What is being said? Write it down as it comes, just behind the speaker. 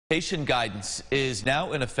Visitation guidance is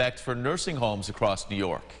now in effect for nursing homes across New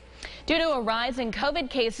York. Due to a rise in COVID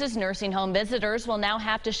cases, nursing home visitors will now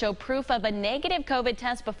have to show proof of a negative COVID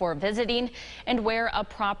test before visiting and wear a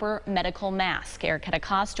proper medical mask. Erica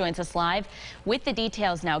Cost joins us live with the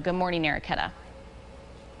details now. Good morning, Erica.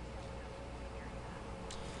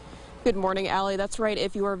 Good morning, Allie. That's right.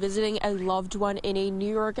 If you are visiting a loved one in a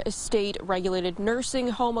New York state regulated nursing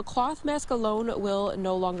home, a cloth mask alone will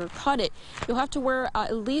no longer cut it. You'll have to wear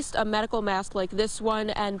at least a medical mask like this one,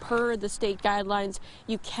 and per the state guidelines,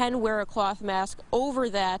 you can wear a cloth mask over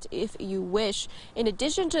that if you wish. In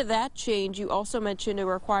addition to that change, you also mentioned a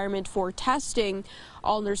requirement for testing.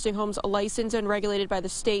 All nursing homes licensed and regulated by the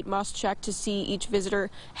state must check to see each visitor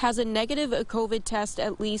has a negative COVID test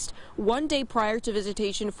at least 1 day prior to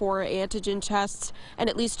visitation for antigen tests and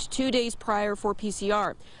at least 2 days prior for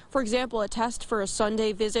PCR. For example, a test for a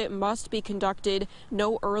Sunday visit must be conducted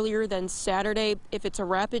no earlier than Saturday if it's a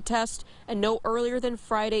rapid test and no earlier than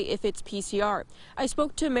Friday if it's PCR. I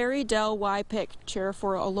spoke to Mary Dell Wypick, chair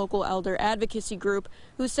for a local elder advocacy group,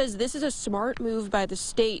 who says this is a smart move by the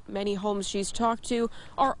state. Many homes she's talked to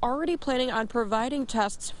are already planning on providing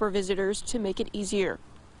tests for visitors to make it easier.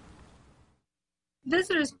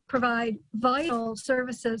 Visitors provide vital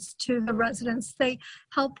services to the residents. They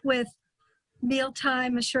help with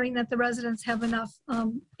mealtime, assuring that the residents have enough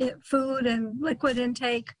food and liquid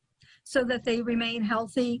intake so that they remain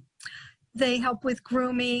healthy. They help with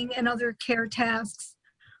grooming and other care tasks.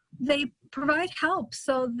 They provide help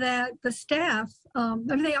so that the staff,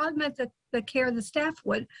 they augment the care the staff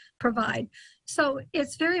would provide. So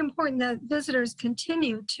it's very important that visitors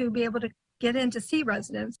continue to be able to get in to see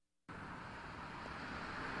residents.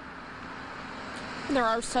 There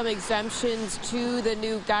are some exemptions to the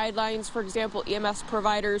new guidelines. For example, EMS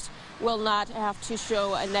providers will not have to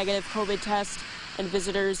show a negative COVID test, and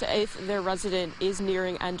visitors if their resident is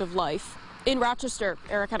nearing end of life. In Rochester,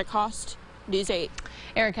 Erica Cost, News 8.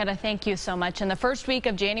 Erica, thank you so much. In the first week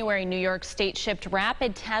of January, New York State shipped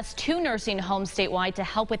rapid tests to nursing homes statewide to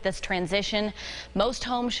help with this transition. Most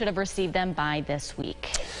homes should have received them by this week.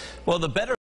 Well, the better